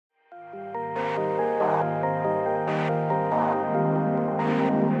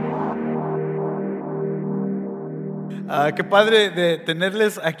Qué padre de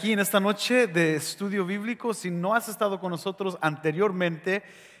tenerles aquí en esta noche de estudio bíblico. Si no has estado con nosotros anteriormente,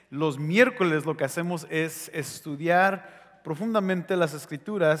 los miércoles lo que hacemos es estudiar profundamente las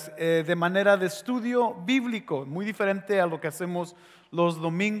Escrituras de manera de estudio bíblico, muy diferente a lo que hacemos los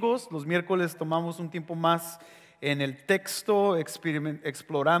domingos. Los miércoles tomamos un tiempo más en el texto,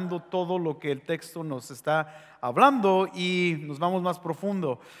 explorando todo lo que el texto nos está hablando y nos vamos más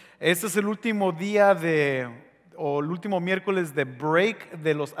profundo. Este es el último día o el último miércoles de break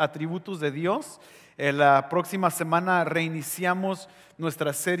de los atributos de Dios. La próxima semana reiniciamos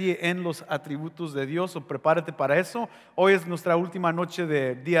nuestra serie en los atributos de Dios, o prepárate para eso. Hoy es nuestra última noche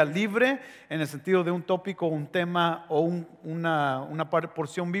de día libre, en el sentido de un tópico, un tema o una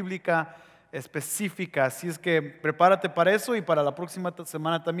porción bíblica específica. Así es que prepárate para eso y para la próxima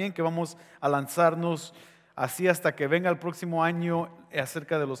semana también, que vamos a lanzarnos así hasta que venga el próximo año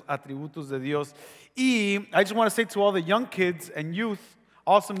acerca de los atributos de Dios. Y I just want to say to all the young kids and youth,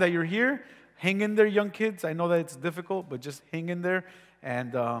 awesome that you're here. Hang in there, young kids. I know that it's difficult, but just hang in there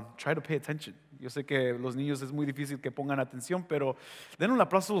and try to pay attention. Yo sé que los niños es muy difícil que pongan atención, pero den un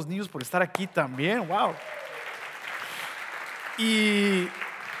aplauso a los niños por estar aquí también. Wow. Y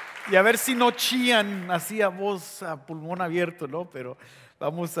a ver si no chían así a voz, a pulmón abierto, ¿no? Pero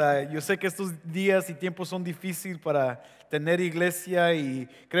yo sé que estos días y tiempos son difíciles para tener iglesia y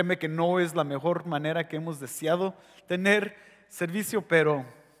créeme que no es la mejor manera que hemos deseado tener servicio, pero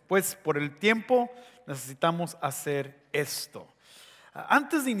pues por el tiempo necesitamos hacer esto.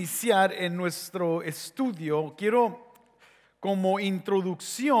 Antes de iniciar en nuestro estudio, quiero como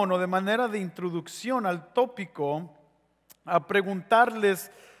introducción o de manera de introducción al tópico, a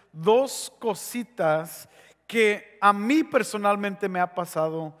preguntarles dos cositas que a mí personalmente me ha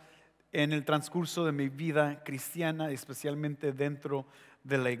pasado en el transcurso de mi vida cristiana, especialmente dentro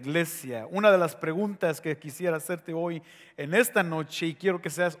de la iglesia. Una de las preguntas que quisiera hacerte hoy en esta noche, y quiero que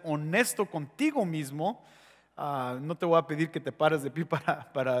seas honesto contigo mismo, no te voy a pedir que te pares de pie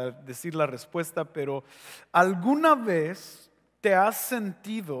para decir la respuesta, pero ¿alguna vez te has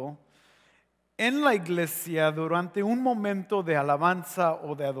sentido en la iglesia durante un momento de alabanza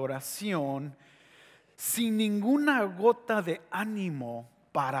o de adoración sin ninguna gota de ánimo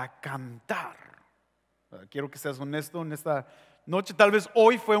para cantar? Quiero que seas honesto en esta noche. Tal vez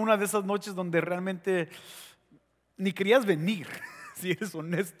hoy fue una de esas noches donde realmente ni querías venir, si eres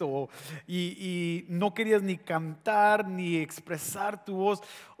honesto, y no querías ni cantar ni expresar tu voz.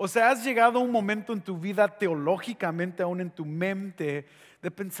 O sea, has llegado a un momento en tu vida teológicamente, aún en tu mente, de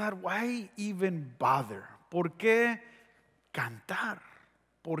pensar, why even bother? ¿Por qué cantar?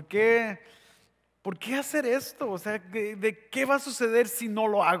 ¿Por qué hacer esto? O sea, ¿de qué va a suceder si no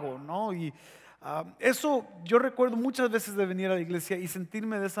lo hago? ¿No? Y eso yo recuerdo muchas veces de venir a la iglesia y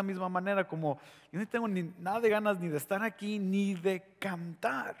sentirme de esa misma manera, como yo no tengo nada de ganas ni de estar aquí ni de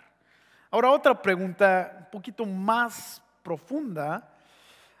cantar. Ahora, otra pregunta un poquito más profunda.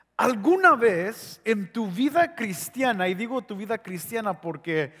 ¿Alguna vez en tu vida cristiana, y digo tu vida cristiana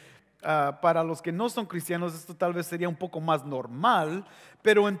porque para los que no son cristianos esto tal vez sería un poco más normal,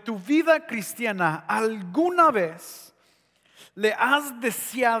 pero en tu vida cristiana, ¿alguna vez le has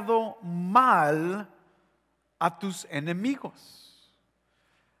deseado mal a tus enemigos?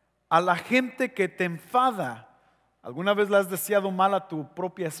 A la gente que te enfada. ¿Alguna vez le has deseado mal a tu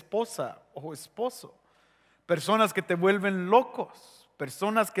propia esposa o esposo? Personas que te vuelven locos,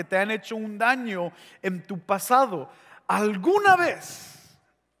 personas que te han hecho un daño en tu pasado. ¿Alguna vez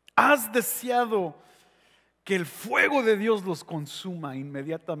has deseado que el fuego de Dios los consuma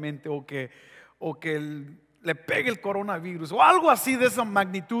inmediatamente, o que le pegue el coronavirus o algo así de esa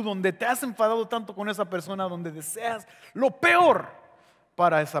magnitud, donde te has enfadado tanto con esa persona, donde deseas lo peor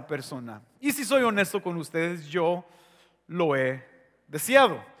para esa persona? Y si soy honesto con ustedes, yo lo he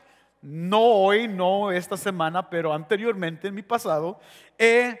deseado. No hoy, no esta semana, pero anteriormente en mi pasado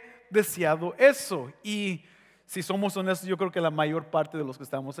he deseado eso. Y si somos honestos, yo creo que la mayor parte de los que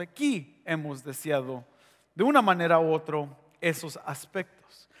estamos aquí hemos deseado de una manera u otra esos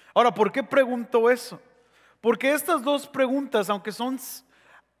aspectos. Ahora, ¿por qué pregunto eso? Porque estas dos preguntas, aunque son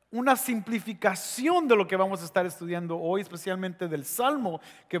una simplificación de lo que vamos a estar estudiando hoy, especialmente del Salmo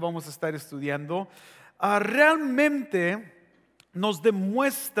que vamos a estar estudiando, realmente nos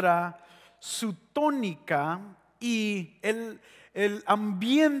demuestra su tónica y el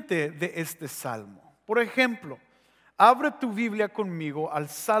ambiente de este Salmo. Por ejemplo, abre tu Biblia conmigo al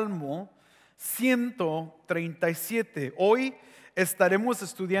Salmo 137. Hoy estaremos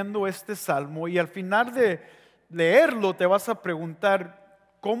estudiando este Salmo y al final de leerlo te vas a preguntar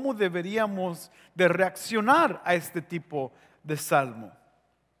cómo deberíamos de reaccionar a este tipo de Salmo.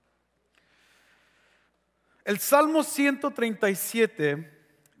 El Salmo 137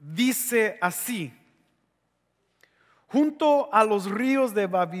 dice así: junto a los ríos de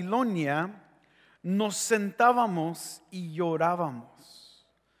Babilonia nos sentábamos y llorábamos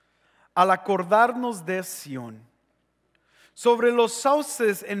al acordarnos de Sión. Sobre los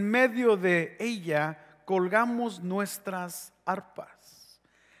sauces en medio de ella colgamos nuestras arpas,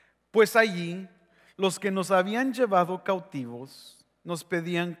 pues allí los que nos habían llevado cautivos nos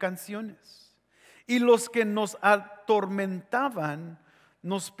pedían canciones, y los que nos atormentaban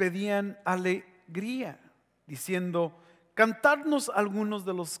nos pedían alegría, diciendo: cantadnos algunos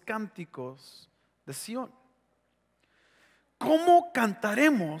de los cánticos de Sión. ¿Cómo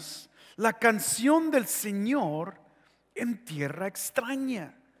cantaremos la canción del Señor en tierra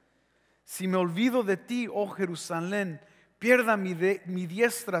extraña? Si me olvido de ti, oh Jerusalén, pierda mi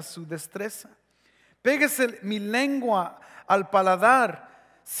diestra su destreza. Péguese mi lengua al paladar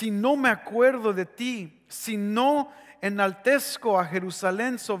si no me acuerdo de ti, si no enaltezco a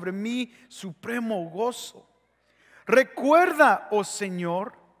Jerusalén sobre mi supremo gozo. Recuerda, oh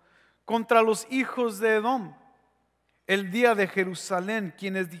Señor, contra los hijos de Edom el día de Jerusalén,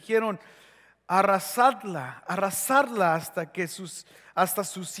 quienes dijeron: arrasadla hasta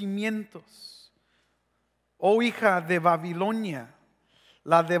sus cimientos. Oh hija de Babilonia,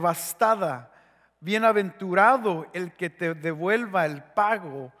 la devastada, bienaventurado el que te devuelva el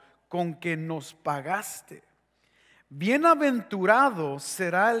pago con que nos pagaste. Bienaventurado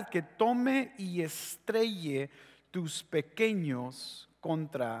será el que tome y estrelle tus pequeños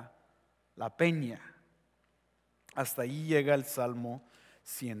contra la peña. Hasta ahí llega el Salmo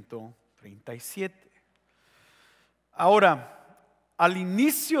 137. Ahora, al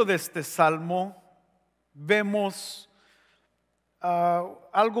inicio de este salmo vemos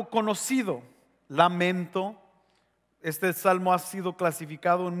algo conocido: lamento. Este salmo ha sido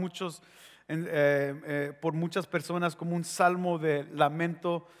clasificado por muchas personas como un salmo de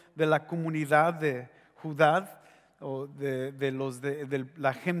lamento de la comunidad de Judá, o de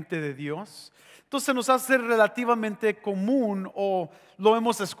la gente de Dios. Entonces nos hace relativamente común, o lo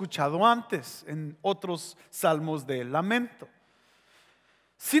hemos escuchado antes en otros salmos de lamento.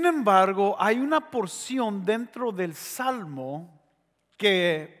 Sin embargo, hay una porción dentro del salmo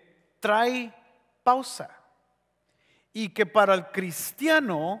que trae pausa y que para el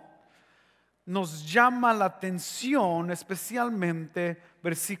cristiano nos llama la atención, especialmente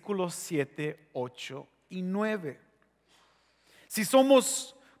versículos 7, 8 y 9. Si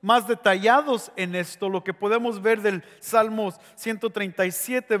somos más detallados en esto, lo que podemos ver del Salmo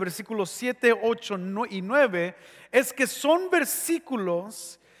 137, versículos 7, 8 y 9, es que son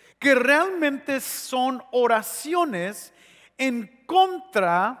versículos que realmente son oraciones en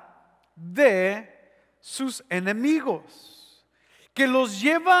contra de sus enemigos, que los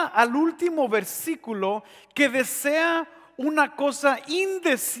lleva al último versículo, que desea una cosa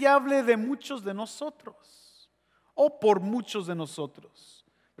indeseable de muchos de nosotros, o por muchos de nosotros.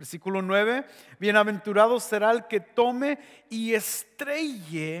 Versículo 9: bienaventurado será el que tome y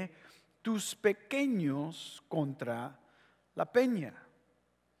estrelle tus pequeños contra la peña.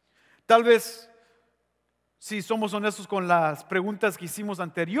 Tal vez, si somos honestos con las preguntas que hicimos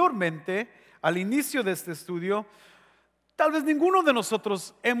anteriormente, al inicio de este estudio, tal vez ninguno de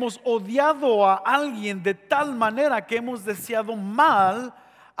nosotros hemos odiado a alguien de tal manera que hemos deseado mal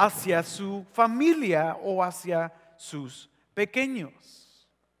hacia su familia o hacia sus pequeños.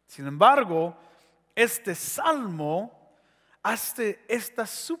 Sin embargo, este salmo hace esta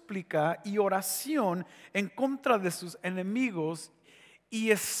súplica y oración en contra de sus enemigos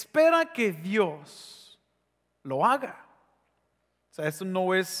y espera que Dios lo haga. O sea, eso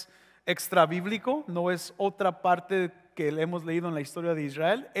no es extra bíblico, no es otra parte que hemos leído en la historia de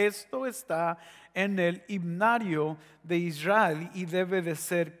Israel. Esto está en el himnario de Israel y debe de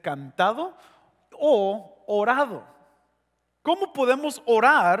ser cantado o orado. ¿Cómo podemos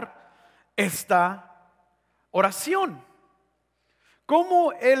orar esta oración?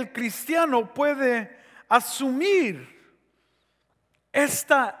 ¿Cómo el cristiano puede asumir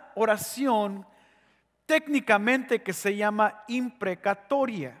esta oración técnicamente que se llama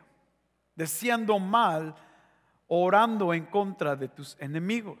imprecatoria, deseando mal, orando en contra de tus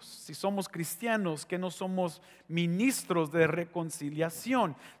enemigos? Si somos cristianos, que no somos ministros de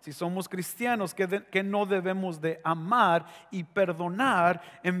reconciliación, si somos cristianos, que no debemos de amar y perdonar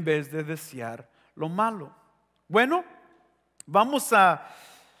en vez de desear lo malo. Bueno, vamos a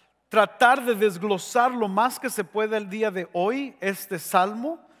tratar de desglosar lo más que se pueda el día de hoy este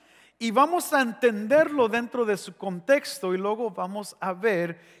salmo, y vamos a entenderlo dentro de su contexto, y luego vamos a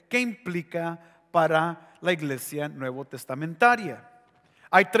ver qué implica para la iglesia nuevo testamentaria.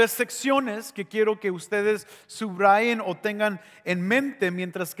 Hay 3 secciones que quiero que ustedes subrayen o tengan en mente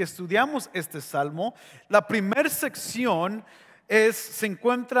mientras que estudiamos este salmo. La primera sección se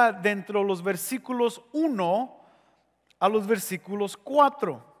encuentra dentro de los versículos 1 a los versículos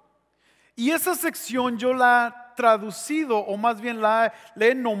 4. Y esa sección yo la he traducido, o más bien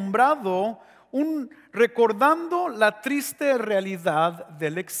le he nombrado recordando la triste realidad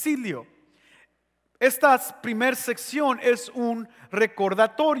del exilio. Esta primera sección es un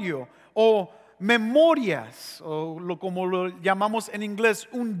recordatorio o memorias, como lo llamamos en inglés,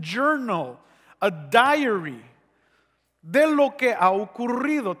 un journal, a diary, de lo que ha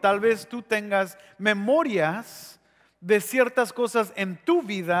ocurrido. Tal vez tú tengas memorias de ciertas cosas en tu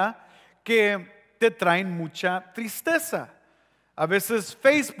vida que te traen mucha tristeza. A veces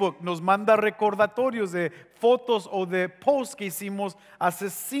Facebook nos manda recordatorios de fotos o de posts que hicimos hace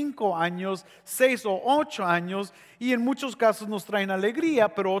 5 años, 6 o 8 años, y en muchos casos nos traen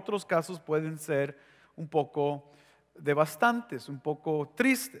alegría, pero otros casos pueden ser un poco devastantes, un poco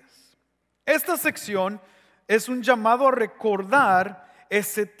tristes. Esta sección es un llamado a recordar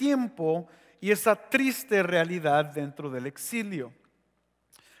ese tiempo y esa triste realidad dentro del exilio.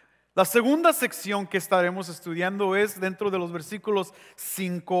 La segunda sección que estaremos estudiando es dentro de los versículos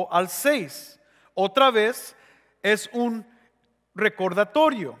 5 al 6. Otra vez es un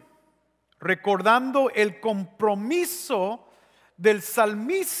recordatorio, recordando el compromiso del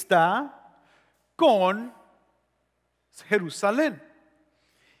salmista con Jerusalén.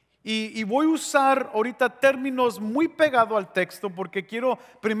 Y voy a usar ahorita términos muy pegados al texto porque quiero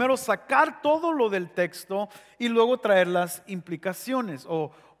primero sacar todo lo del texto y luego traer las implicaciones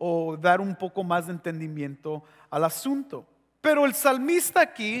o dar un poco más de entendimiento al asunto. Pero el salmista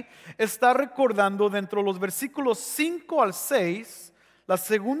aquí está recordando dentro de los versículos 5 al 6, la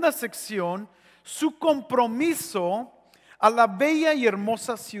segunda sección, su compromiso a la bella y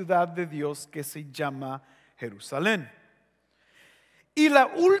hermosa ciudad de Dios que se llama Jerusalén. Y la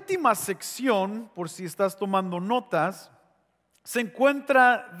última sección, por si estás tomando notas, se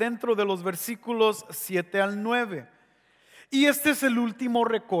encuentra dentro de los versículos 7 al 9. Y este es el último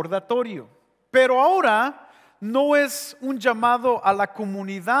recordatorio. Pero ahora no es un llamado a la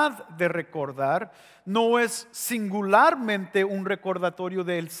comunidad de recordar, no es singularmente un recordatorio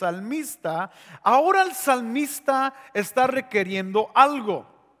del salmista. Ahora el salmista está requiriendo algo.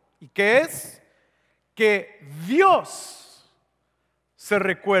 ¿Y qué es? Que Dios se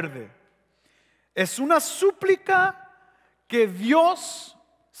recuerde. Es una súplica que Dios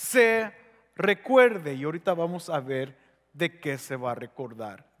se recuerde. Y ahorita vamos a ver de qué se va a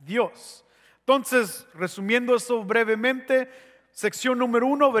recordar Dios. Entonces, resumiendo eso brevemente, sección número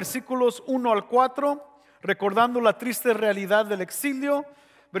 1, versículos 1 al 4, recordando la triste realidad del exilio.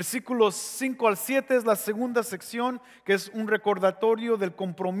 Versículos 5 al 7 es la segunda sección, que es un recordatorio del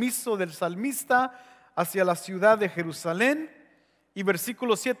compromiso del salmista hacia la ciudad de Jerusalén. Y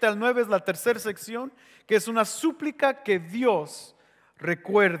versículos 7 al 9 es la tercera sección, que es una súplica que Dios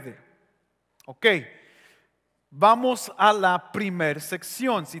recuerde. Ok, vamos a la primera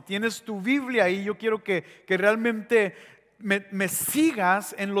sección. Si tienes tu Biblia ahí, yo quiero que realmente me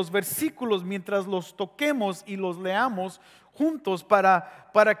sigas en los versículos mientras los toquemos y los leamos juntos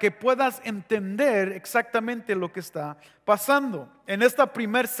para que puedas entender exactamente lo que está pasando. En esta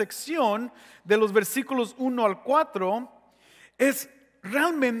primera sección, de los versículos 1 al 4, es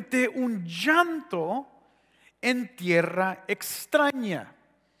realmente un llanto en tierra extraña.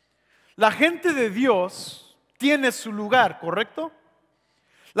 La gente de Dios tiene su lugar, ¿correcto?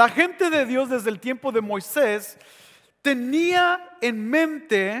 La gente de Dios desde el tiempo de Moisés tenía en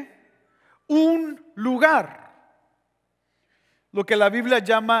mente un lugar, lo que la Biblia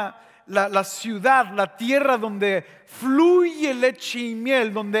llama la ciudad, la tierra donde fluye leche y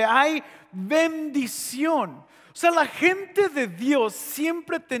miel, donde hay bendición. O sea, la gente de Dios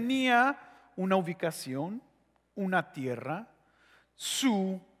siempre tenía una ubicación, una tierra,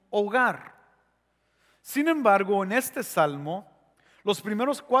 su hogar. Sin embargo, en este salmo, los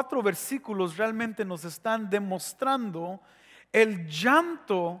primeros 4 versículos realmente nos están demostrando el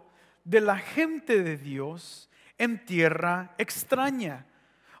llanto de la gente de Dios en tierra extraña.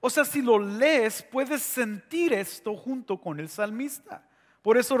 O sea, si lo lees, puedes sentir esto junto con el salmista.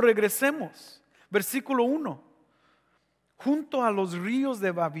 Por eso regresemos. Versículo 1. Junto a los ríos de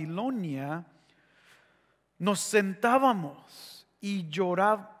Babilonia nos sentábamos y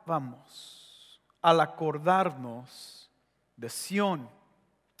llorábamos al acordarnos de Sión.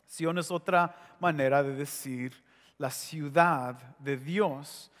 Sión es otra manera de decir la ciudad de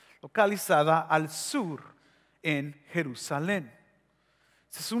Dios, localizada al sur en Jerusalén.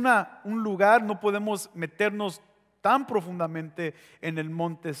 Es un lugar, no podemos meternos tan profundamente en el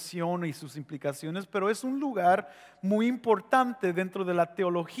monte Sión y sus implicaciones, pero es un lugar muy importante dentro de la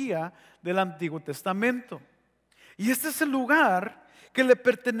teología del Antiguo Testamento. Y este es el lugar que le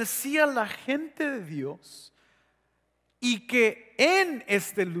pertenecía a la gente de Dios, y que en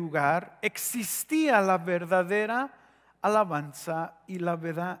este lugar existía la verdadera alabanza y la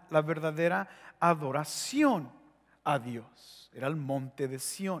verdadera adoración a Dios. Era el monte de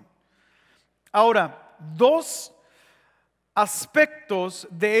Sión. Ahora, dos aspectos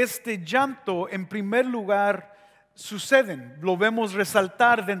de este llanto en primer lugar suceden. Lo vemos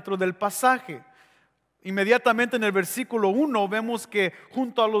resaltar dentro del pasaje. Inmediatamente en el versículo 1 vemos que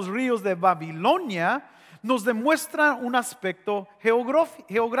junto a los ríos de Babilonia nos demuestra un aspecto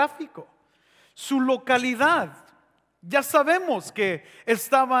geográfico. Su localidad. Ya sabemos que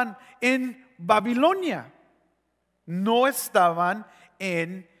estaban en Babilonia. No estaban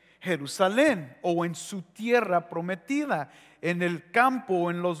en Jerusalén o en su tierra prometida, en el campo o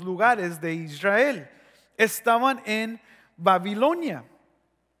en los lugares de Israel. Estaban en Babilonia.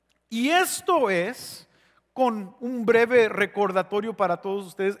 Y esto es, con un breve recordatorio para todos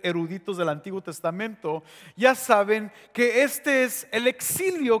ustedes eruditos del Antiguo Testamento, ya saben que este es el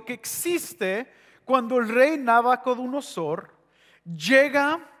exilio que existe cuando el rey Nabucodonosor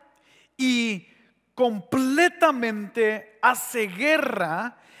llega y completamente hace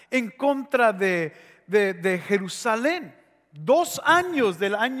guerra en contra de Jerusalén. 2 años,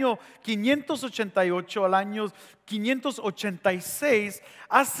 del año 588 al año 586,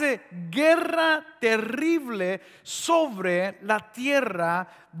 hace guerra terrible sobre la tierra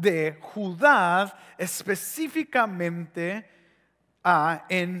de Judá, específicamente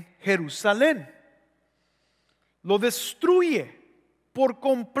en Jerusalén. Lo destruye por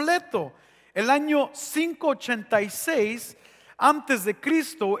completo. El año 586 antes de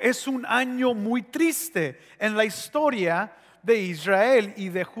Cristo es un año muy triste en la historia de Israel y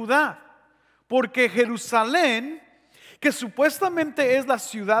de Judá, porque Jerusalén, que supuestamente es la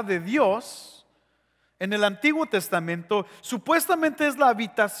ciudad de Dios en el Antiguo Testamento, supuestamente es la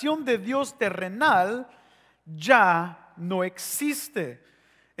habitación de Dios terrenal, ya no existe.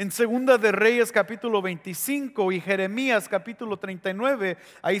 En Segunda de Reyes capítulo 25 y Jeremías capítulo 39,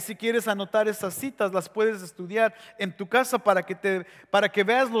 ahí si quieres anotar esas citas las puedes estudiar en tu casa para que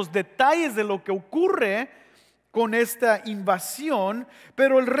veas los detalles de lo que ocurre con esta invasión.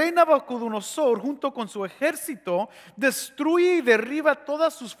 Pero el rey Nabucodonosor junto con su ejército destruye y derriba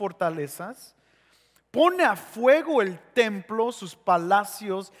todas sus fortalezas, pone a fuego el templo, sus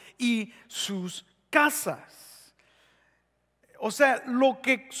palacios y sus casas. O sea, lo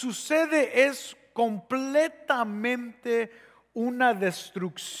que sucede es completamente una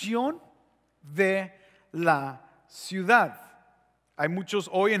destrucción de la ciudad. Hay muchos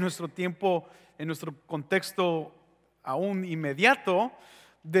hoy en nuestro tiempo, en nuestro contexto aún inmediato,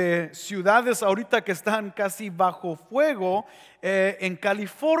 de ciudades ahorita que están casi bajo fuego en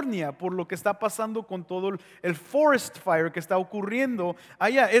California por lo que está pasando con todo el forest fire que está ocurriendo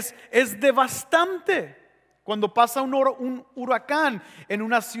allá. Es devastante. Cuando pasa un huracán en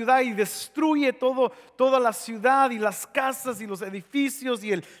una ciudad y destruye toda la ciudad y las casas y los edificios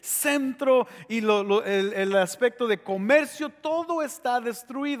y el centro y el aspecto de comercio, todo está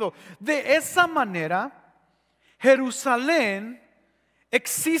destruido. De esa manera, Jerusalén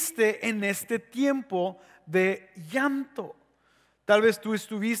existe en este tiempo de llanto. Tal vez tú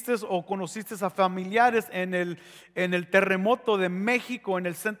estuviste o conociste a familiares en el terremoto de México, en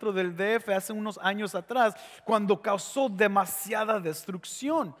el centro del DF, hace unos años atrás, cuando causó demasiada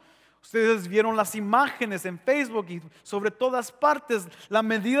destrucción. Ustedes vieron las imágenes en Facebook y sobre todas partes, la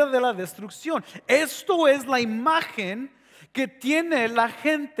medida de la destrucción. Esto es la imagen que tiene la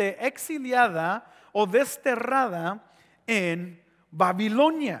gente exiliada o desterrada en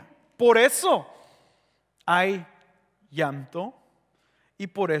Babilonia. Por eso hay llanto. Y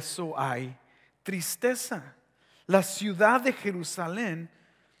por eso hay tristeza. La ciudad de Jerusalén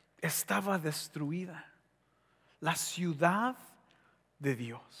estaba destruida. La ciudad de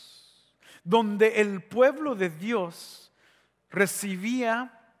Dios, donde el pueblo de Dios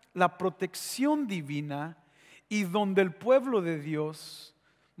recibía la protección divina y donde el pueblo de Dios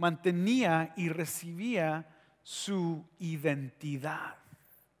mantenía y recibía su identidad.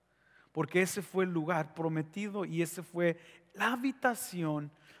 Porque ese fue el lugar prometido y ese fue la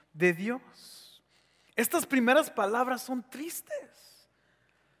habitación de Dios. Estas primeras palabras son tristes.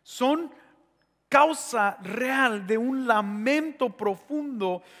 Son causa real de un lamento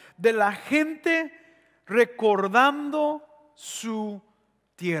profundo de la gente recordando su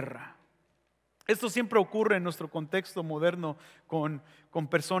tierra. Esto siempre ocurre en nuestro contexto moderno con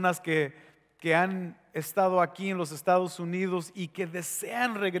personas que han estado aquí en los Estados Unidos y que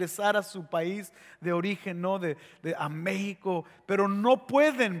desean regresar a su país de origen, ¿no? A México, pero no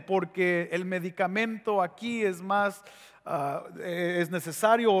pueden porque el medicamento aquí es más, es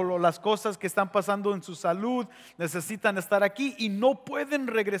necesario, o las cosas que están pasando en su salud necesitan estar aquí y no pueden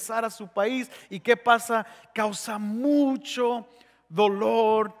regresar a su país. ¿Y qué pasa? Causa mucho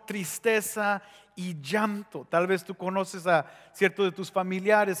dolor, tristeza y llanto. Tal vez tú conoces a ciertos de tus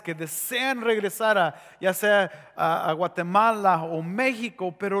familiares que desean regresar ya sea a Guatemala o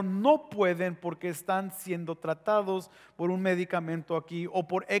México, pero no pueden porque están siendo tratados por un medicamento aquí o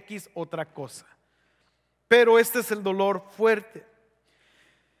por X otra cosa. Pero este es el dolor fuerte.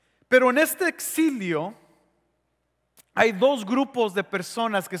 Pero en este exilio hay dos grupos de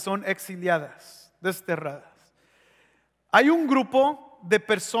personas que son exiliadas, desterradas. Hay un grupo de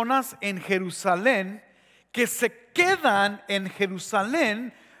personas en Jerusalén que se quedan en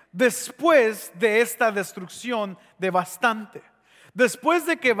Jerusalén después de esta destrucción devastante. Después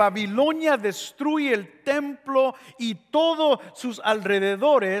de que Babilonia destruye el templo y todos sus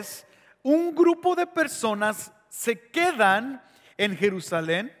alrededores, un grupo de personas se quedan en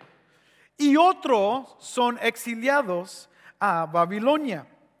Jerusalén y otros son exiliados a Babilonia.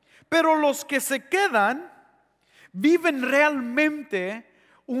 Pero los que se quedan viven realmente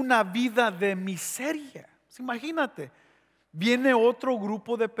una vida de miseria. Imagínate, viene otro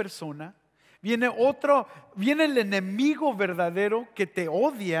grupo de personas, viene el enemigo verdadero que te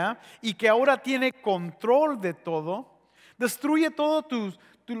odia y que ahora tiene control de todo, destruye todo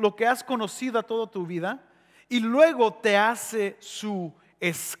lo que has conocido toda tu vida y luego te hace su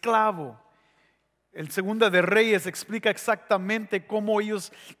esclavo. El Segunda de Reyes explica exactamente cómo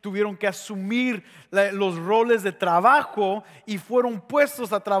ellos tuvieron que asumir los roles de trabajo y fueron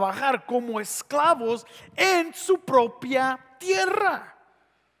puestos a trabajar como esclavos en su propia tierra,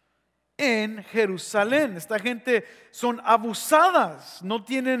 en Jerusalén. Esta gente son abusadas, no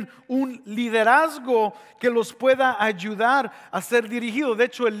tienen un liderazgo que los pueda ayudar a ser dirigidos. De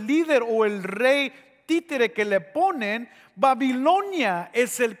hecho, el líder o el rey títere que le ponen, Babilonia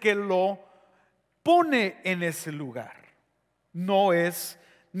es el que lo pone en ese lugar. No es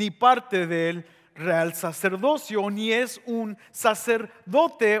ni parte del real sacerdocio, ni es un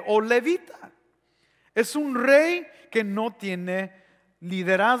sacerdote o levita. Es un rey que no tiene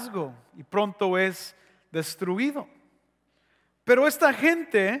liderazgo y pronto es destruido. Pero esta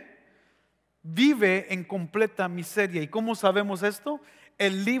gente vive en completa miseria. ¿Y cómo sabemos esto?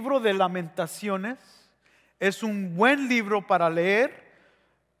 El libro de Lamentaciones es un buen libro para leer,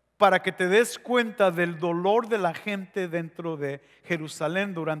 para que te des cuenta del dolor de la gente dentro de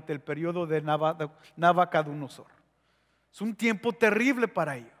Jerusalén durante el periodo de Nabucodonosor. Es un tiempo terrible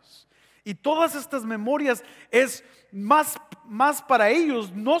para ellos. Y todas estas memorias es más para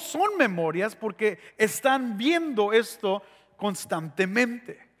ellos, no son memorias porque están viendo esto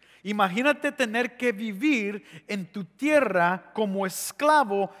constantemente. Imagínate tener que vivir en tu tierra como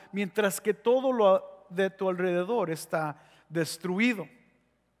esclavo mientras que todo lo de tu alrededor está destruido.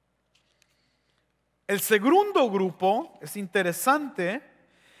 El segundo grupo es interesante.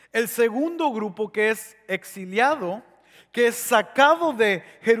 El segundo grupo que es exiliado, que es sacado de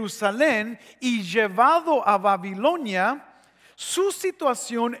Jerusalén y llevado a Babilonia, su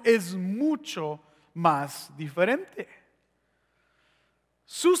situación es mucho más diferente.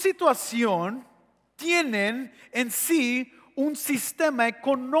 Su situación tienen en sí un sistema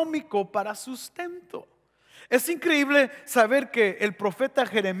económico para sustento. Es increíble saber que el profeta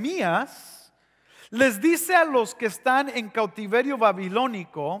Jeremías les dice a los que están en cautiverio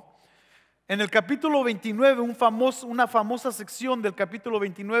babilónico, en el capítulo 29, una famosa sección del capítulo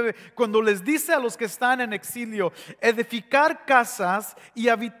 29, cuando les dice a los que están en exilio: edificar casas y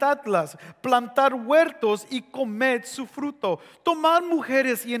habitadlas, plantar huertos y comed su fruto, tomar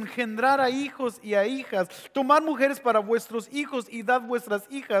mujeres y engendrar a hijos y a hijas, tomar mujeres para vuestros hijos y dad vuestras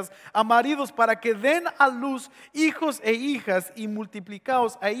hijas a maridos para que den a luz hijos e hijas y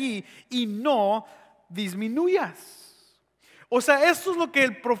multiplicaos ahí y no disminuyas. O sea, esto es lo que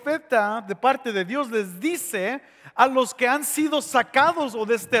el profeta de parte de Dios les dice a los que han sido sacados o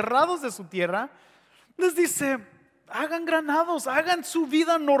desterrados de su tierra. Les dice: hagan granados, hagan su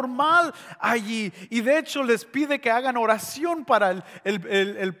vida normal allí. Y de hecho les pide que hagan oración para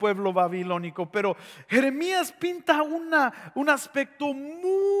el pueblo babilónico. Pero Jeremías pinta un aspecto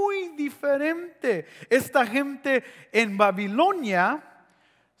muy diferente. Esta gente en Babilonia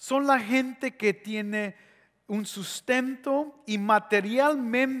son la gente que tiene un sustento y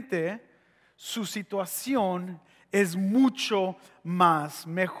materialmente su situación es mucho más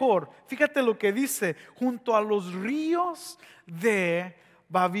mejor. Fíjate lo que dice: junto a los ríos de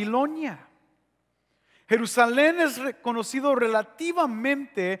Babilonia. Jerusalén es reconocido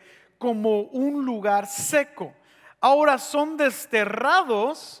relativamente como un lugar seco. Ahora son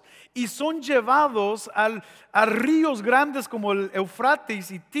desterrados y son llevados a ríos grandes como el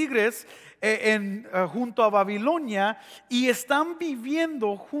Eufrates y Tigres junto a Babilonia, y están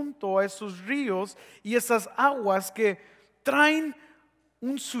viviendo junto a esos ríos y esas aguas que traen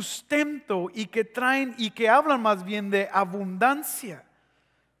un sustento y que hablan más bien de abundancia.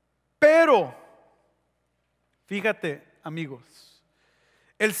 Pero fíjate, amigos,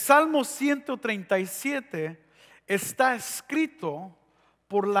 el Salmo 137 está escrito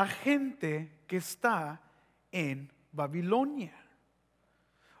por la gente que está en Babilonia.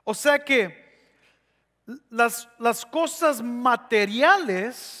 O sea que las cosas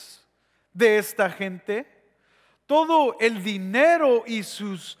materiales de esta gente, todo el dinero y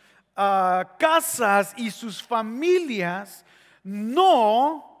sus casas y sus familias,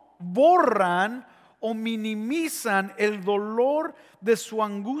 no borran o minimizan el dolor de su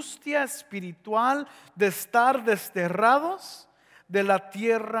angustia espiritual de estar desterrados de la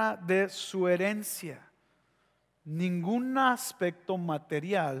tierra de su herencia. Ningún aspecto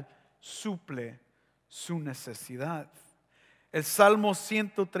material suple su necesidad. El Salmo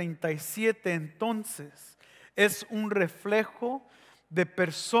 137 entonces es un reflejo de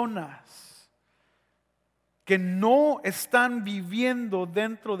personas que no están viviendo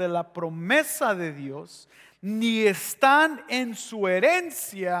dentro de la promesa de Dios, ni están en su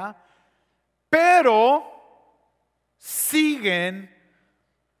herencia, pero siguen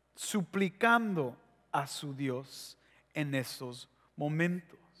suplicando a su Dios en esos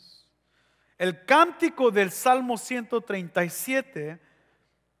momentos. El cántico del Salmo 137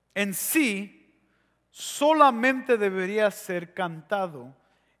 en sí solamente debería ser cantado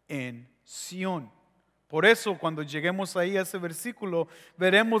en Sión. Por eso cuando lleguemos ahí a ese versículo,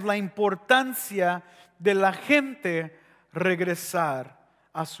 veremos la importancia de la gente regresar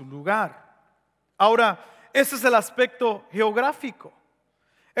a su lugar. Ahora, ese es el aspecto geográfico.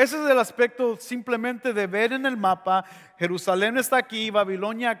 Ese es el aspecto simplemente de ver en el mapa, Jerusalén está aquí,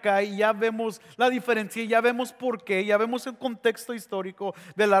 Babilonia acá, y ya vemos la diferencia, ya vemos por qué, ya vemos el contexto histórico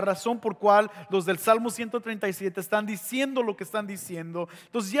de la razón por cual los del Salmo 137 están diciendo lo que están diciendo.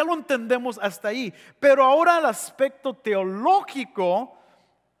 Entonces ya lo entendemos hasta ahí. Pero ahora el aspecto teológico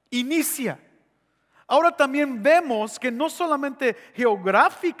inicia. Ahora también vemos que no solamente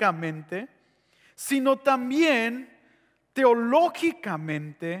geográficamente, sino también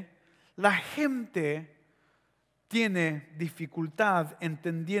teológicamente la gente tiene dificultad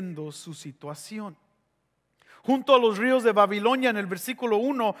entendiendo su situación. Junto a los ríos de Babilonia, en el versículo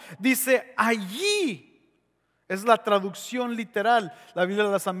 1 dice allí. Es la traducción literal. La Biblia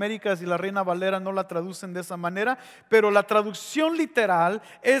de las Américas y la Reina Valera no la traducen de esa manera, pero la traducción literal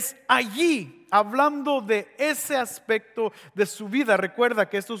es allí, hablando de ese aspecto de su vida. Recuerda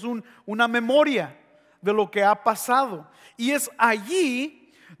que esto es una memoria de lo que ha pasado, y es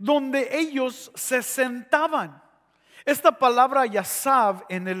allí donde ellos se sentaban. Esta palabra yasab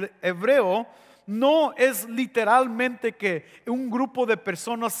en el hebreo no es literalmente que un grupo de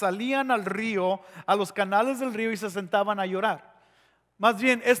personas salían al río, a los canales del río, y se sentaban a llorar. Más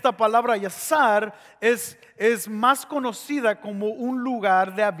bien, esta palabra yasar es más conocida como un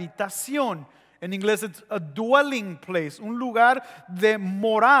lugar de habitación. En inglés es a dwelling place, un lugar de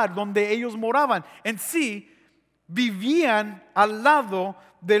morar, donde ellos moraban. En sí, vivían al lado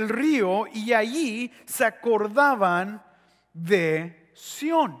del río y allí se acordaban de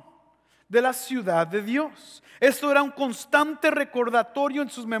Sión, de la ciudad de Dios. Esto era un constante recordatorio en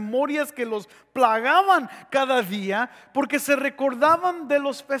sus memorias que los plagaban cada día, porque se recordaban de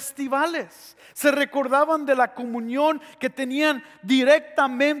los festivales, se recordaban de la comunión que tenían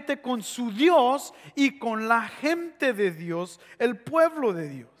directamente con su Dios y con la gente de Dios, el pueblo de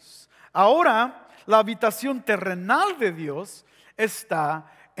Dios. Ahora la habitación terrenal de Dios está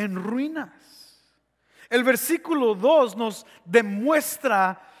en ruinas. El versículo 2 nos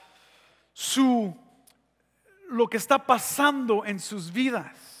demuestra lo que está pasando en sus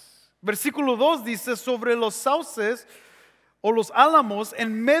vidas. Versículo 2 dice: sobre los sauces o los álamos,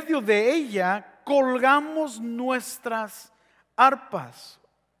 en medio de ella colgamos nuestras arpas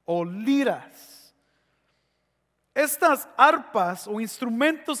o liras. Estas arpas o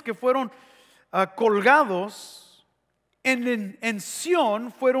instrumentos que fueron colgados en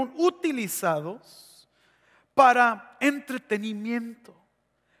Sión fueron utilizados para entretenimiento,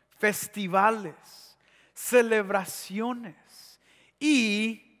 festivales, celebraciones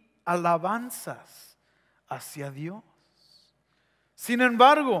y alabanzas hacia Dios. Sin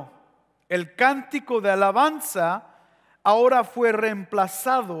embargo, el cántico de alabanza ahora fue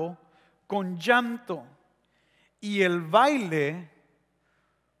reemplazado con llanto y el baile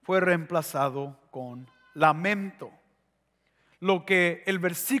fue reemplazado con lamento. Lo que el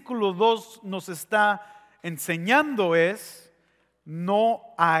versículo 2 nos está enseñando es: no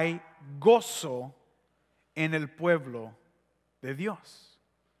hay gozo en el pueblo de Dios.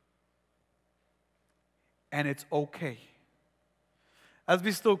 And it's okay. ¿Has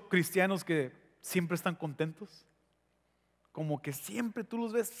visto cristianos que siempre están contentos? Como que siempre tú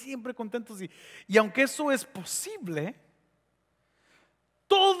los ves siempre contentos. Y aunque eso es posible,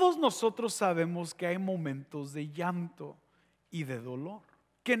 todos nosotros sabemos que hay momentos de llanto y de dolor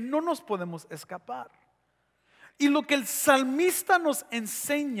que no nos podemos escapar. Y lo que el salmista nos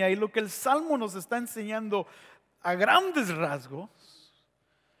enseña y lo que el salmo nos está enseñando a grandes rasgos,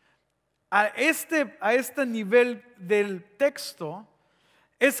 a este nivel del texto,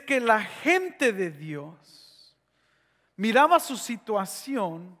 es que la gente de Dios miraba su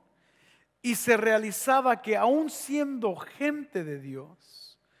situación y se realizaba que aún siendo gente de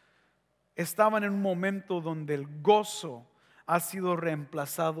Dios, estaban en un momento donde el gozo ha sido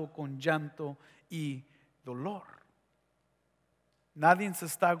reemplazado con llanto y dolor. Nadie se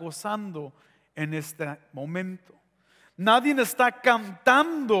está gozando en este momento. Nadie está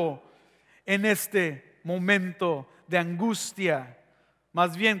cantando en este momento de angustia.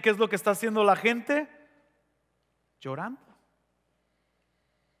 Más bien, ¿qué es lo que está haciendo la gente? Llorando.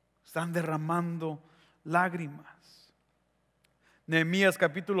 Están derramando lágrimas. Nehemías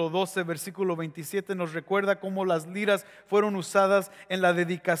capítulo 12 versículo 27 nos recuerda cómo las liras fueron usadas en la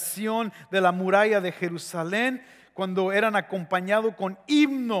dedicación de la muralla de Jerusalén, cuando eran acompañados con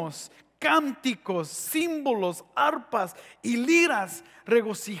himnos, cánticos, símbolos, arpas y liras,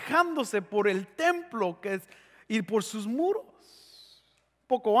 regocijándose por el templo y por sus muros.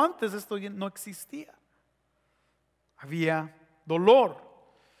 Poco antes esto no existía. Había dolor.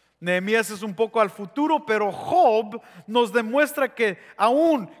 Nehemías es un poco al futuro, pero Job nos demuestra que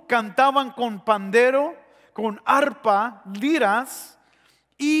aún cantaban con pandero, con arpa, liras,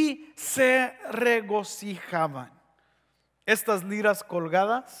 y se regocijaban. Estas liras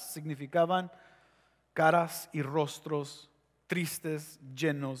colgadas significaban caras y rostros tristes,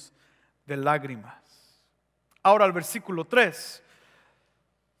 llenos de lágrimas. Ahora el versículo 3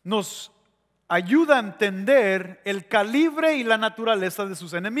 nos ayuda a entender el calibre y la naturaleza de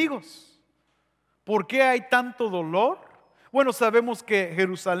sus enemigos. ¿Por qué hay tanto dolor? Bueno, sabemos que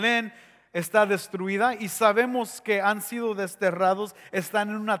Jerusalén está destruida y sabemos que han sido desterrados, están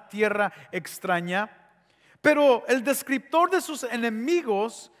en una tierra extraña. Pero el descriptor de sus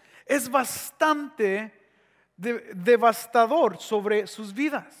enemigos es bastante devastador sobre sus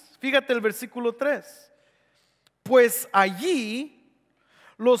vidas. Fíjate el versículo 3. Pues allí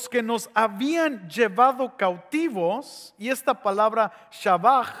los que nos habían llevado cautivos, y esta palabra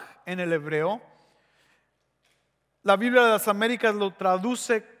shabach en el hebreo, la Biblia de las Américas lo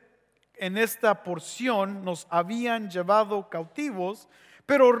traduce en esta porción, nos habían llevado cautivos,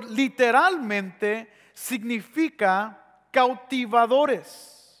 pero literalmente significa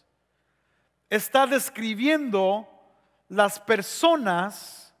cautivadores. Está describiendo las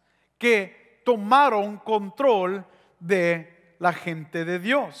personas que tomaron control de la gente de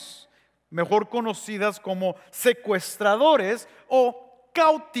Dios, mejor conocidas como secuestradores o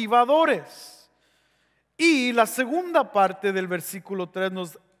cautivadores. Y la segunda parte del versículo 3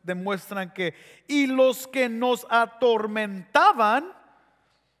 nos demuestran que y los que nos atormentaban,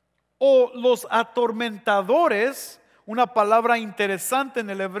 o los atormentadores, una palabra interesante en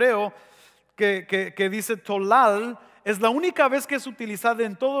el hebreo que dice tolal, es la única vez que es utilizada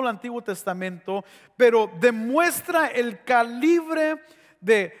en todo el Antiguo Testamento, pero demuestra el calibre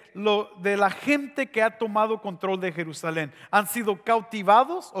de la gente que ha tomado control de Jerusalén. Han sido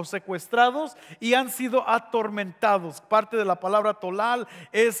cautivados o secuestrados y han sido atormentados. Parte de la palabra tolal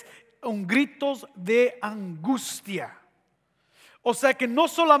es un grito de angustia. O sea que no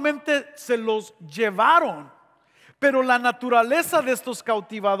solamente se los llevaron, pero la naturaleza de estos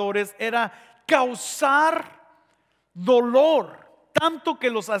cautivadores era causar dolor, tanto que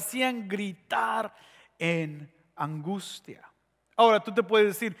los hacían gritar en angustia. Ahora tú te puedes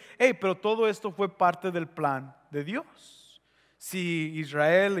decir, hey, pero todo esto fue parte del plan de Dios. Si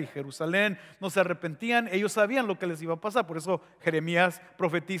Israel y Jerusalén no se arrepentían, ellos sabían lo que les iba a pasar. Por eso Jeremías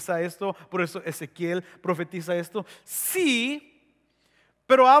profetiza esto, por eso Ezequiel profetiza esto. Sí,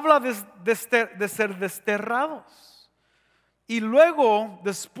 pero habla de ser desterrados. Y luego,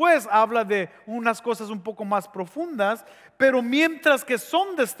 después habla de unas cosas un poco más profundas, pero mientras que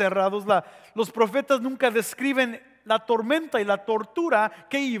son desterrados, los profetas nunca describen la tormenta y la tortura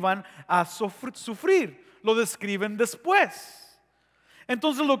que iban a sufrir. Lo describen después.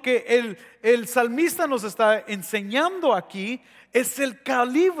 Entonces lo que el salmista nos está enseñando aquí es el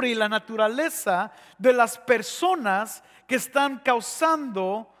calibre y la naturaleza de las personas que están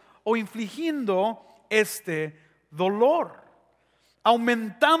causando o infligiendo este dolor,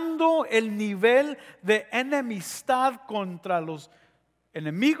 aumentando el nivel de enemistad contra los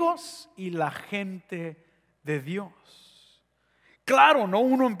enemigos y la gente de Dios. Claro, ¿no?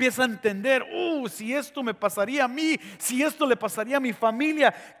 Uno empieza a entender, si esto me pasaría a mí, si esto le pasaría a mi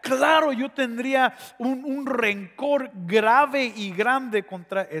familia, claro, yo tendría un rencor grave y grande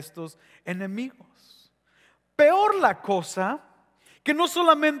contra estos enemigos. Peor la cosa, que no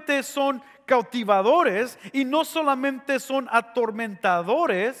solamente son cautivadores y no solamente son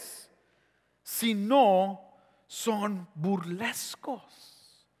atormentadores, sino son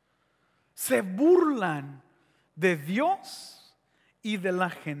burlescos. Se burlan de Dios y de la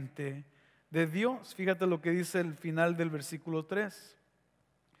gente de Dios. Fíjate lo que dice el final del versículo 3.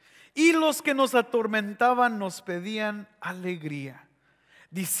 Y los que nos atormentaban nos pedían alegría,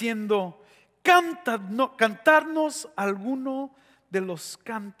 diciendo: cantarnos alguno de los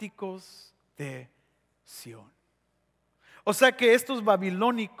cánticos de Sión. O sea que estos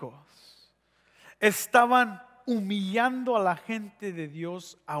babilónicos estaban humillando a la gente de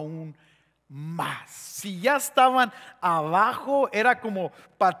Dios aún más. Si ya estaban abajo, era como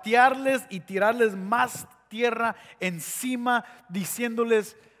patearles y tirarles más tierra encima,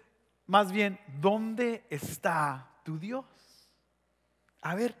 diciéndoles más bien: ¿dónde está tu Dios?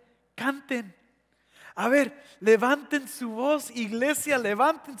 A ver, canten. A ver, levanten su voz, iglesia,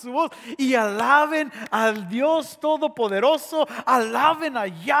 levanten su voz y alaben al Dios Todopoderoso, alaben a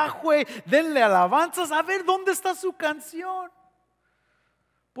Yahweh, denle alabanzas. A ver, ¿dónde está su canción?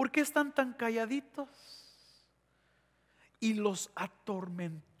 ¿Por qué están tan calladitos? Y los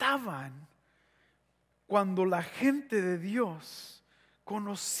atormentaban cuando la gente de Dios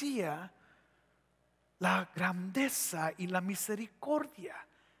conocía la grandeza y la misericordia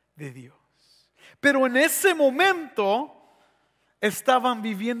de Dios. Pero en ese momento estaban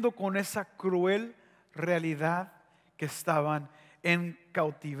viviendo con esa cruel realidad que estaban en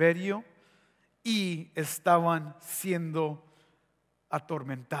cautiverio y estaban siendo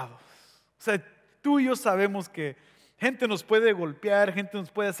atormentados. O sea, tú y yo sabemos que gente nos puede golpear, gente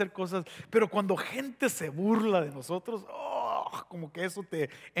nos puede hacer cosas, pero cuando gente se burla de nosotros, como que eso te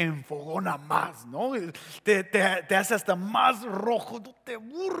enfogona más, ¿no? Te hace hasta más rojo. No te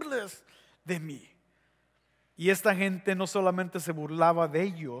burles de mí. Y esta gente no solamente se burlaba de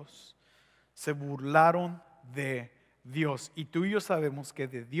ellos, se burlaron de Dios. Y tú y yo sabemos que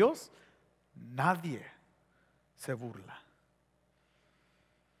de Dios nadie se burla.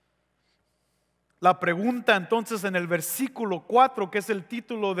 La pregunta entonces en el versículo 4, que es el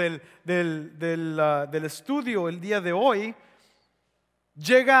título del estudio el día de hoy,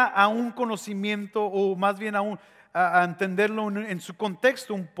 llega a un conocimiento, o más bien a entenderlo en su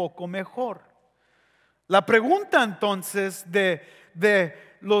contexto un poco mejor. La pregunta entonces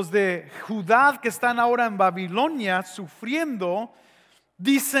de los de Judá que están ahora en Babilonia sufriendo,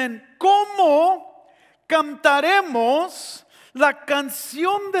 dicen: ¿cómo cantaremos la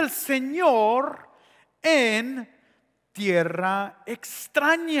canción del Señor en tierra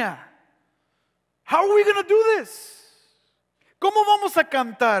extraña? How are we going to do this? ¿Cómo vamos a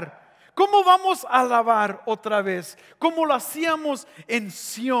cantar? ¿Cómo vamos a alabar otra vez? Como lo hacíamos en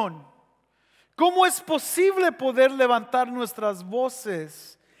Sión. ¿Cómo es posible poder levantar nuestras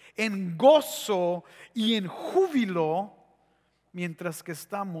voces en gozo y en júbilo mientras que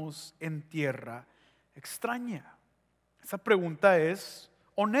estamos en tierra extraña? Esa pregunta es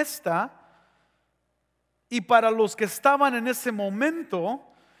honesta, y para los que estaban en ese momento,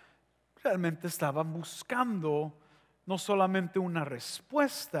 realmente estaban buscando no solamente una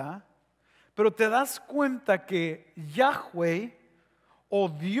respuesta, pero te das cuenta que Yahweh o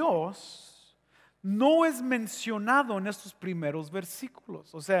Dios no es mencionado en estos primeros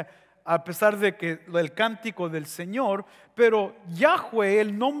versículos. O sea, a pesar de que el cántico del Señor, pero Yahweh,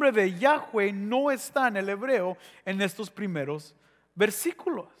 el nombre de Yahweh no está en el hebreo en estos primeros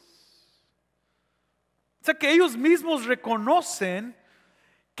versículos. O sea que ellos mismos reconocen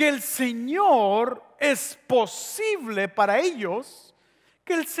que el Señor es posible para ellos,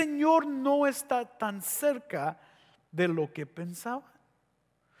 que el Señor no está tan cerca de lo que pensaban.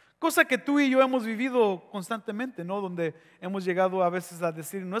 Cosa que tú y yo hemos vivido constantemente, ¿no? Donde hemos llegado a veces a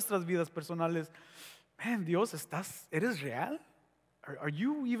decir en nuestras vidas personales: man, Dios, ¿eres real? Are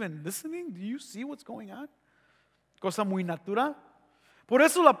you even listening? Do you see what's going on? Cosa muy natural. Por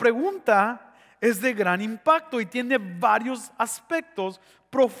eso la pregunta es de gran impacto y tiene varios aspectos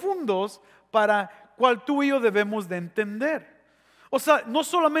profundos para cual tú y yo debemos de entender. O sea, no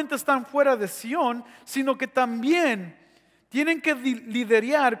solamente están fuera de Sión, sino que también tienen que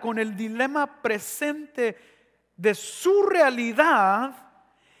lidiar con el dilema presente de su realidad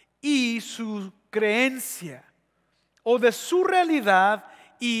y su creencia, o de su realidad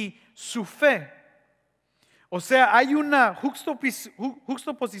y su fe. O sea, hay una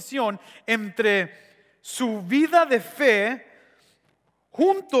juxtaposición entre su vida de fe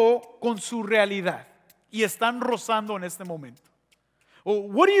junto con su realidad, y están rozando en este momento.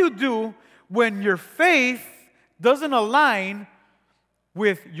 What do you do when your faith doesn't align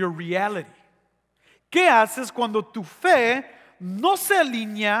with your reality? ¿Qué haces cuando tu fe no se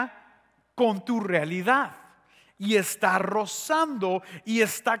alinea con tu realidad y está rozando y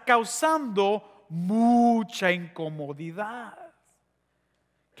está causando mucha incomodidad?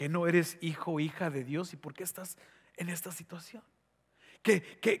 Que no eres hijo o hija de Dios, ¿y por qué estás en esta situación?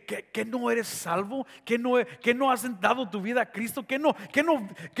 Que no eres salvo, que no has dado tu vida a Cristo, que no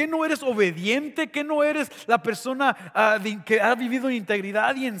eres obediente, que no eres la persona que ha vivido en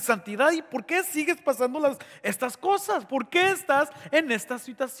integridad y en santidad. ¿Y por qué sigues pasando estas cosas? ¿Por qué estás en esta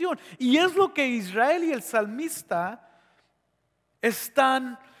situación? Y es lo que Israel y el salmista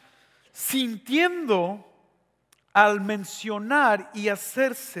están sintiendo al mencionar y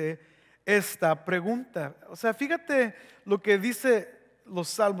hacerse esta pregunta. O sea, fíjate lo que dice los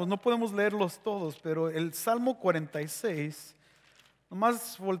salmos. No podemos leerlos todos, pero el Salmo 46,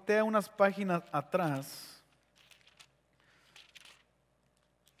 nomás voltea unas páginas atrás.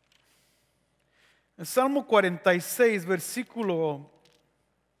 El Salmo 46, versículo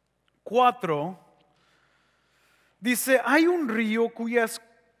 4, dice: hay un río cuyas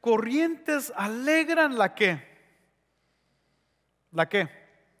corrientes alegran ¿la qué? ¿La qué?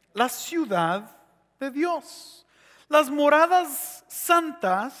 La ciudad de Dios, las moradas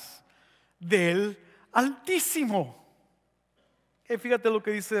santas del Altísimo. Fíjate lo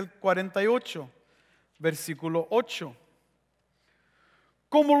que dice el 48, versículo 8.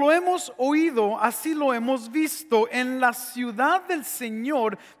 Como lo hemos oído, así lo hemos visto en la ciudad del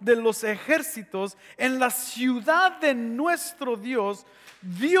Señor de los ejércitos, en la ciudad de nuestro Dios.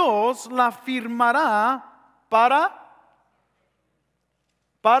 Dios la firmará para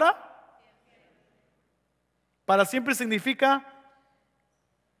siempre. Significa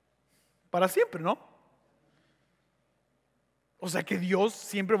para siempre, ¿no? O sea que Dios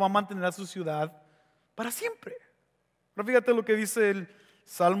siempre va a mantener a su ciudad para siempre. Pero fíjate lo que dice el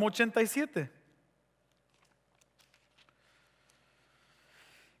Salmo 87.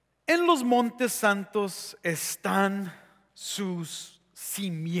 En los montes santos están sus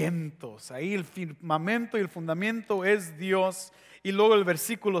cimientos. Ahí el firmamento y el fundamento es Dios. Y luego el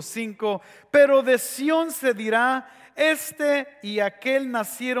versículo 5: pero de Sión se dirá: este y aquel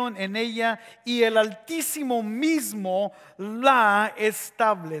nacieron en ella, y el Altísimo mismo la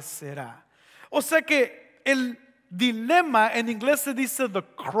establecerá. O sea que el dilema, en inglés se dice the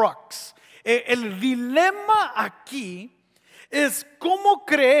crux. El dilema aquí es cómo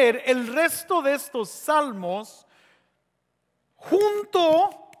creer el resto de estos salmos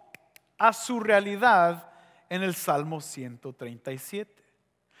junto a su realidad en el Salmo 137.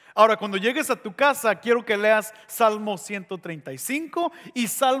 Ahora, cuando llegues a tu casa, quiero que leas Salmo 135 y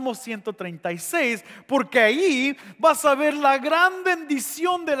Salmo 136, porque ahí vas a ver la gran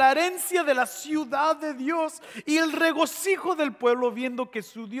bendición de la herencia de la ciudad de Dios y el regocijo del pueblo viendo que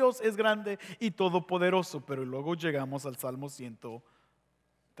su Dios es grande y todopoderoso. Pero luego llegamos al Salmo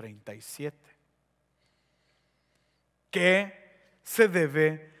 137. ¿Qué se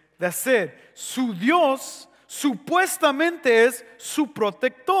debe de hacer? Su Dios supuestamente es su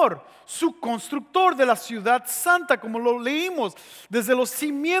protector, su constructor de la ciudad santa, como lo leímos, desde los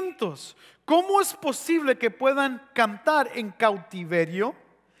cimientos. ¿Cómo es posible que puedan cantar en cautiverio,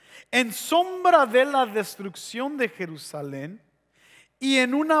 en sombra de la destrucción de Jerusalén y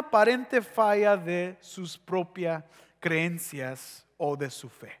en una aparente falla de sus propias creencias o de su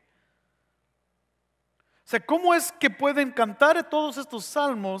fe? O sea, ¿cómo es que pueden cantar todos estos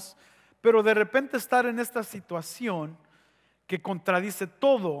salmos, pero de repente estar en esta situación que contradice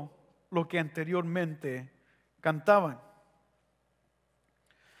todo lo que anteriormente cantaban?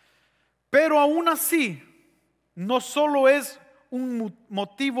 Pero aún así, no solo es un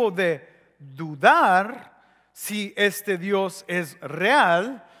motivo de dudar si este Dios es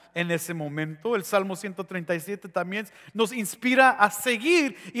real en ese momento. El Salmo 137 también nos inspira a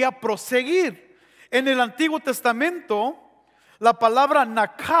seguir y a proseguir. En el Antiguo Testamento, la palabra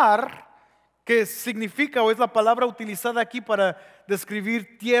nakar, que significa o es la palabra utilizada aquí para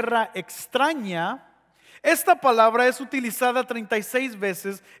describir tierra extraña, esta palabra es utilizada 36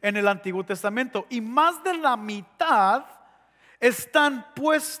 veces en el Antiguo Testamento, y más de la mitad están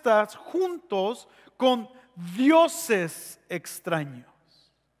puestas juntos con dioses extraños.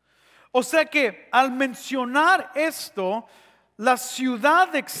 O sea que al mencionar esto, la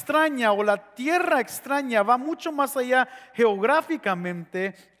ciudad extraña o la tierra extraña va mucho más allá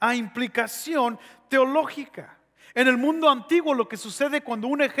geográficamente a implicación teológica. En el mundo antiguo, lo que sucede cuando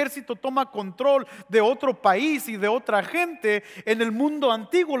un ejército toma control de otro país y de otra gente, en el mundo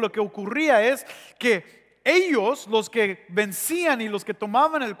antiguo lo que ocurría es que ellos, los que vencían y los que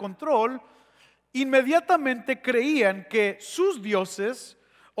tomaban el control, inmediatamente creían que sus dioses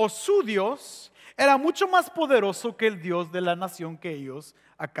o su Dios era mucho más poderoso que el Dios de la nación que ellos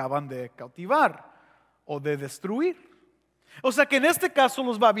acaban de cautivar o de destruir. O sea que en este caso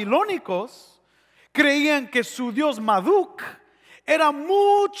los babilónicos creían que su Dios Marduk era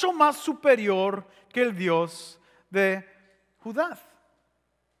mucho más superior que el Dios de Judá,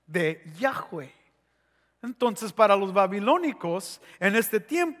 de Yahweh. Entonces para los babilónicos en este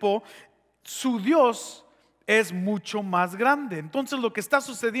tiempo su Dios es mucho más grande. Entonces lo que está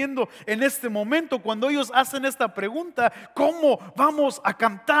sucediendo en este momento cuando ellos hacen esta pregunta, ¿cómo vamos a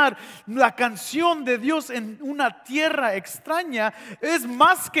cantar la canción de Dios en una tierra extraña? Es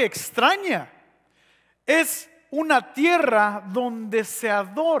más que extraña. Es una tierra donde se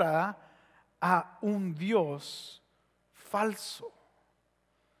adora a un Dios falso.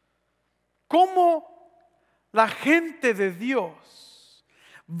 ¿Cómo la gente de Dios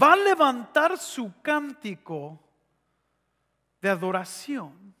va a levantar su cántico de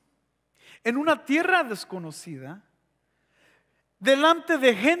adoración en una tierra desconocida, delante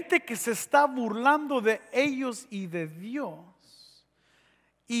de gente que se está burlando de ellos y de Dios,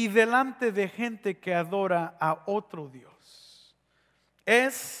 y delante de gente que adora a otro Dios?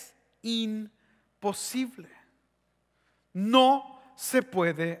 Es imposible. No se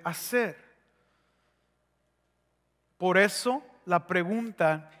puede hacer. Por eso la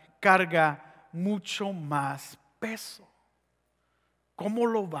pregunta carga mucho más peso. ¿Cómo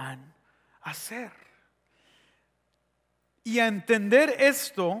lo van a hacer? Y a entender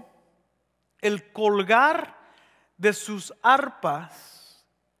esto, el colgar de sus arpas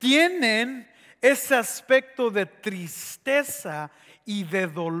tienen ese aspecto de tristeza y de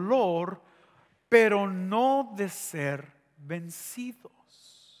dolor, pero no de ser vencidos.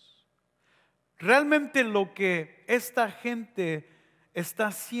 Realmente lo que esta gente está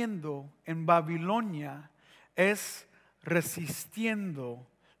haciendo en Babilonia es resistiendo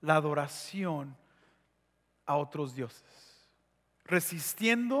la adoración a otros dioses,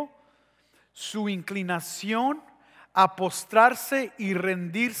 resistiendo su inclinación a postrarse y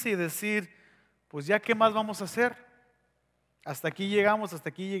rendirse y decir, pues ya qué más vamos a hacer. Hasta aquí llegamos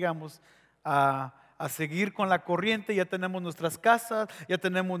a seguir con la corriente. Ya tenemos nuestras casas, ya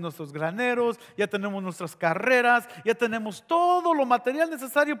tenemos nuestros graneros, ya tenemos nuestras carreras, ya tenemos todo lo material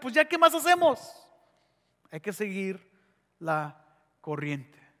necesario. Pues ya qué más hacemos. Hay que seguir la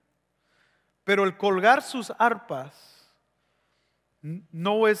corriente. Pero el colgar sus arpas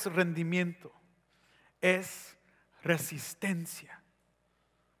no es rendimiento, es resistencia,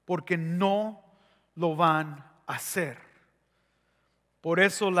 porque no lo van a hacer. Por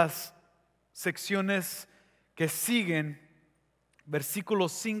eso las secciones que siguen,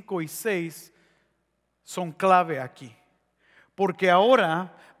 versículos 5 y 6, son clave aquí. Porque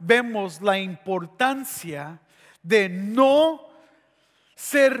ahora vemos la importancia de no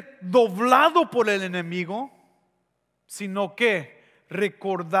ser doblado por el enemigo, sino que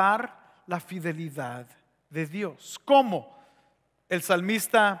recordar la fidelidad de Dios. ¿Cómo? El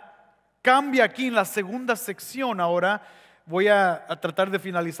salmista cambia aquí en la segunda sección. Ahora voy a tratar de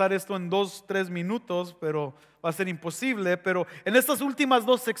finalizar esto en 2-3 minutos, pero va a ser imposible. Pero en estas últimas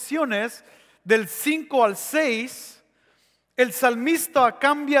dos secciones, del 5 al 6, el salmista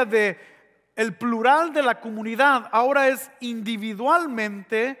cambia de el plural de la comunidad. Ahora es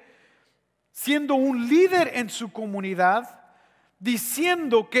individualmente, siendo un líder en su comunidad,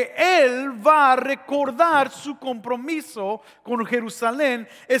 diciendo que él va a recordar su compromiso con Jerusalén,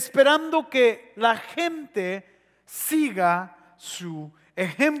 esperando que la gente siga su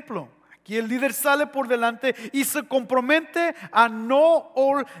ejemplo. Aquí el líder sale por delante y se compromete a no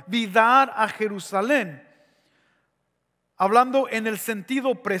olvidar a Jerusalén, hablando en el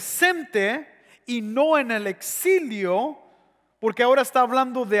sentido presente y no en el exilio, porque ahora está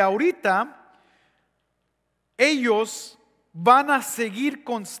hablando de ahorita. Ellos van a seguir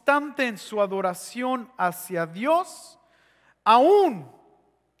constante en su adoración hacia Dios, aún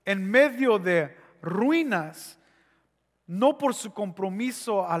en medio de ruinas, no por su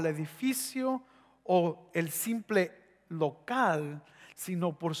compromiso al edificio o el simple local,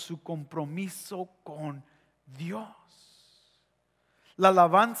 sino por su compromiso con Dios. La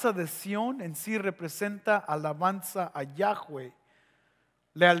alabanza de Sión en sí representa alabanza a Yahweh.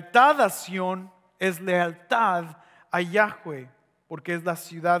 Lealtad a Sión es lealtad a Yahweh, porque es la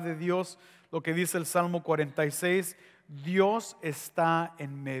ciudad de Dios. Lo que dice el Salmo 46, Dios está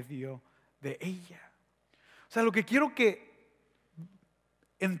en medio de ella. O sea, lo que quiero que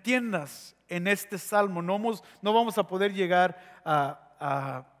entiendas en este salmo, no vamos a poder llegar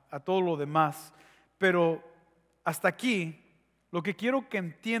a todo lo demás, pero hasta aquí lo que quiero que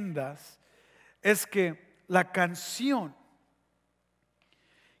entiendas es que la canción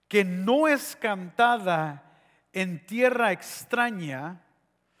que no es cantada en tierra extraña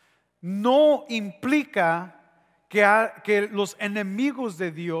no implica que los enemigos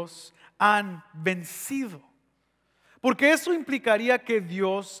de Dios han vencido, porque eso implicaría que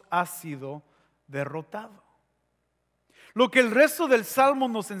Dios ha sido derrotado. Lo que el resto del Salmo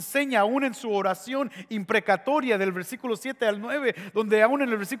nos enseña, aún en su oración imprecatoria del versículo 7 al 9, donde aún en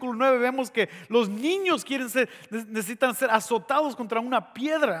el versículo 9 vemos que los niños necesitan ser azotados contra una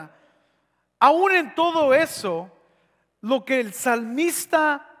piedra. Aún en todo eso, lo que el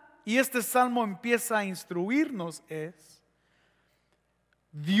salmista y este salmo empieza a instruirnos es: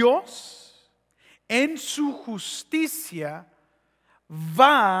 Dios en su justicia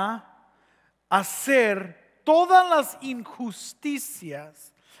va a hacer todas las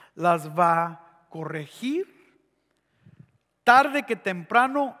injusticias, las va a corregir. Tarde que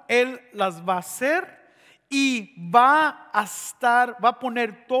temprano Él las va a hacer y va a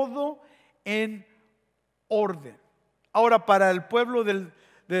poner todo en orden. Ahora, para el pueblo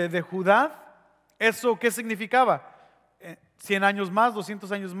de Judá, ¿eso qué significaba? 100 años más,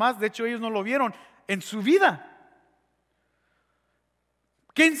 200 años más. De hecho, ellos no lo vieron en su vida.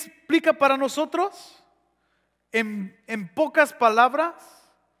 ¿Qué implica para nosotros? En pocas palabras,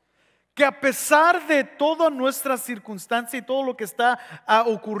 que a pesar de toda nuestra circunstancia y todo lo que está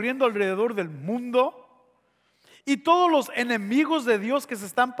ocurriendo alrededor del mundo y todos los enemigos de Dios que se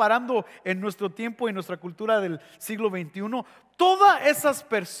están parando en nuestro tiempo y en nuestra cultura del siglo XXI, todas esas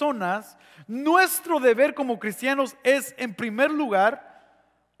personas, nuestro deber como cristianos es, en primer lugar,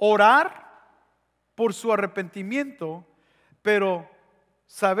 orar por su arrepentimiento, pero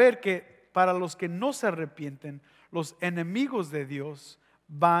saber que para los que no se arrepienten, los enemigos de Dios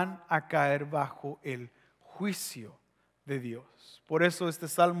van a caer bajo el juicio de Dios. Por eso este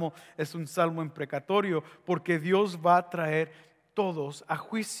salmo es un salmo imprecatorio, porque Dios va a traer todos a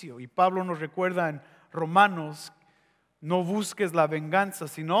juicio. Y Pablo nos recuerda en Romanos: no busques la venganza,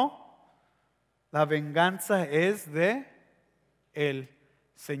 sino la venganza es de el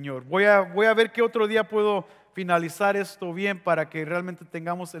Señor. Voy a ver qué otro día puedo finalizar esto bien para que realmente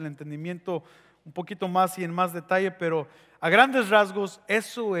tengamos el entendimiento un poquito más y en más detalle, pero a grandes rasgos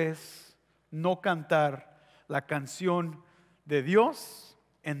eso es no cantar la canción de Dios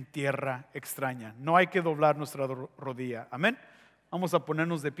en tierra extraña. No hay que doblar nuestra rodilla. Amén. Vamos a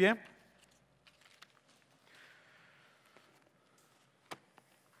ponernos de pie.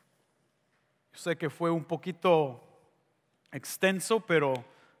 Yo sé que fue un poquito extenso, pero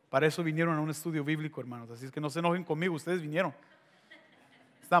para eso vinieron a un estudio bíblico, hermanos. Así es que no se enojen conmigo, ustedes vinieron.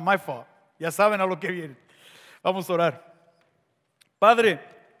 It's not my fault. Ya saben a lo que viene. Vamos a orar. Padre,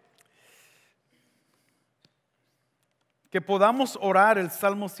 que podamos orar el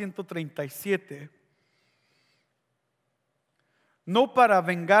Salmo 137, no para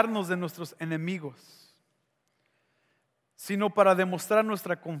vengarnos de nuestros enemigos, sino para demostrar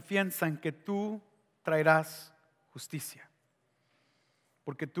nuestra confianza en que tú traerás justicia,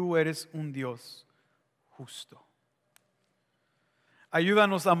 porque tú eres un Dios justo.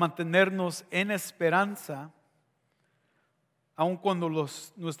 Ayúdanos a mantenernos en esperanza, aun cuando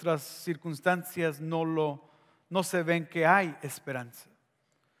nuestras circunstancias no se ven que hay esperanza.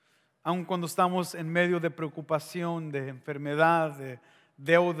 Aun cuando estamos en medio de preocupación, de enfermedad, de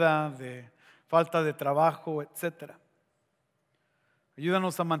deuda, de falta de trabajo, etc.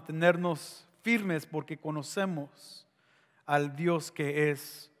 Ayúdanos a mantenernos firmes porque conocemos al Dios que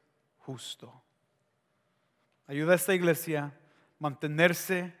es justo. Ayuda a esta iglesia a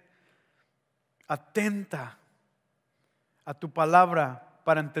mantenerse atenta a tu palabra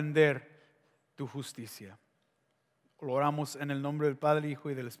para entender tu justicia. Lo oramos en el nombre del Padre,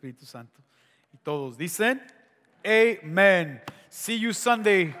 Hijo y del Espíritu Santo. Y todos dicen, Amen. See you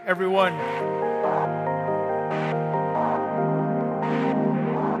Sunday, everyone.